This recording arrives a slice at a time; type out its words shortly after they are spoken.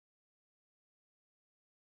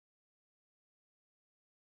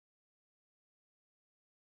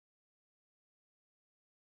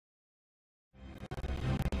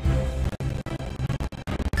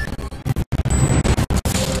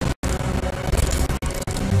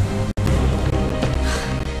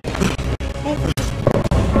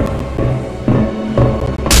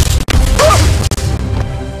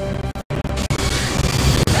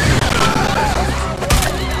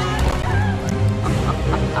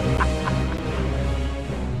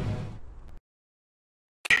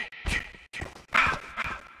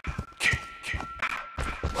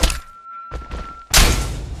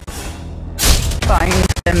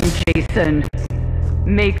them, Jason.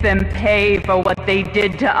 Make them pay for what they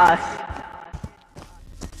did to us.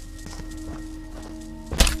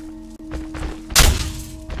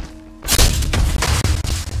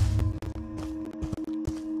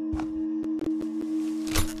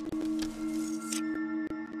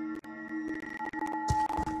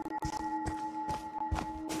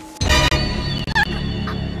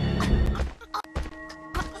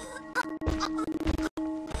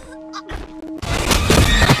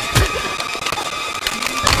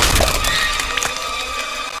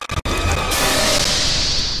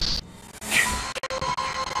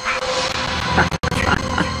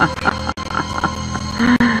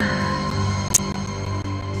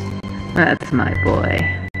 That's my boy.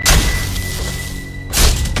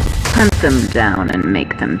 Hunt them down and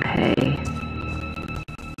make them pay.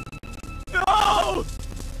 No!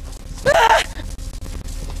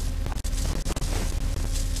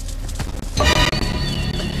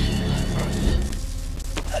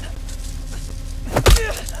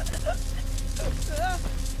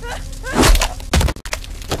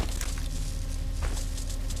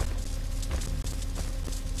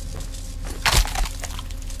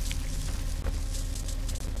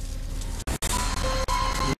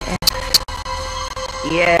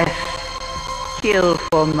 Yes. Kill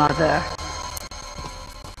for Mother.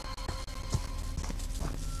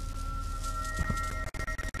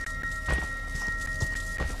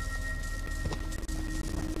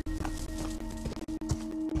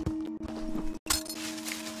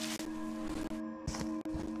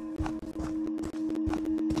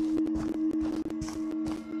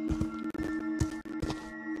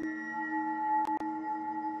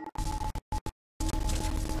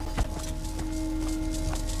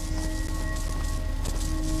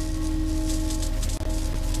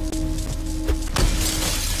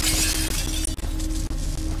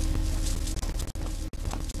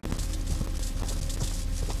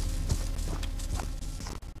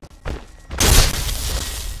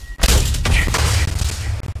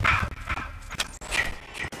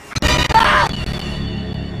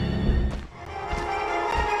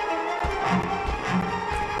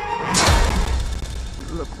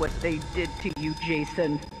 Look what they did to you,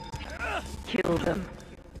 Jason. Kill them.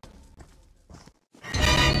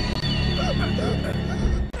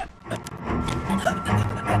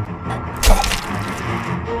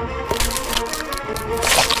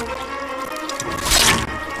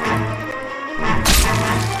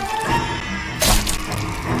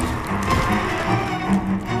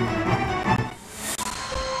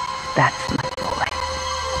 That's my boy.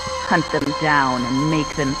 Hunt them down and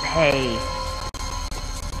make them pay.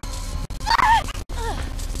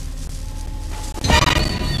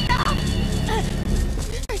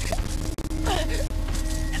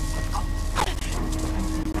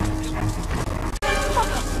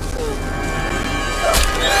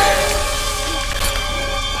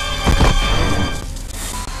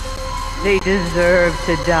 They deserve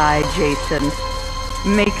to die, Jason.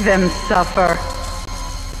 Make them suffer.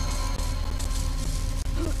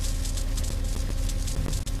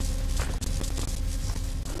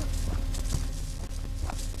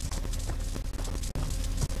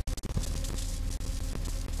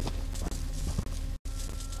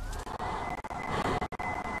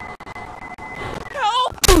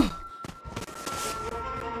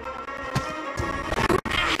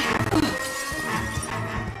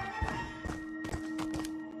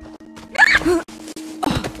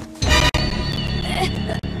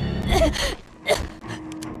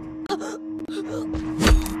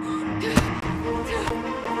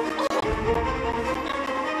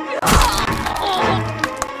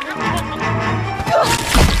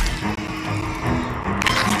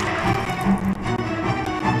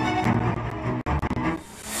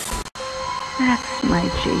 That's my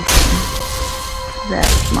Jason.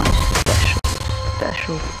 That's my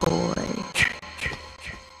special boy.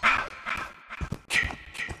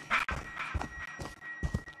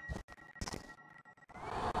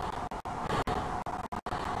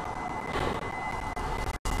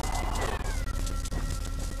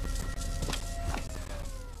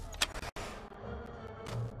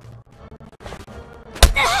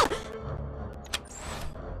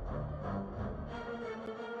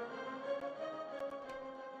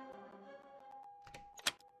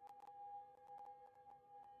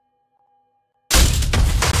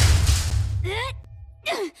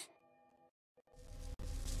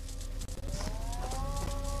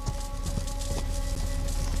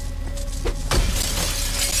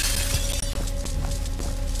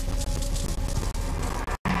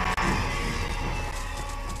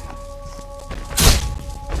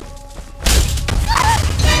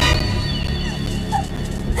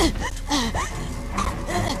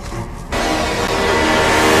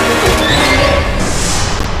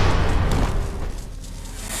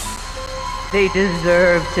 They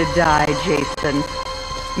deserve to die, Jason.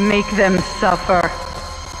 Make them suffer.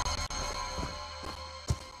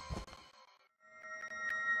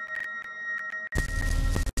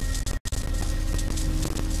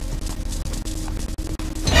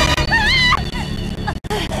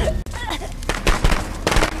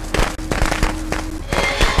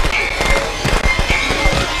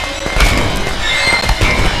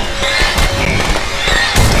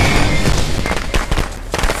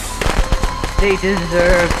 They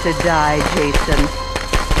deserve to die,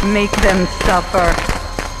 Jason. Make them suffer.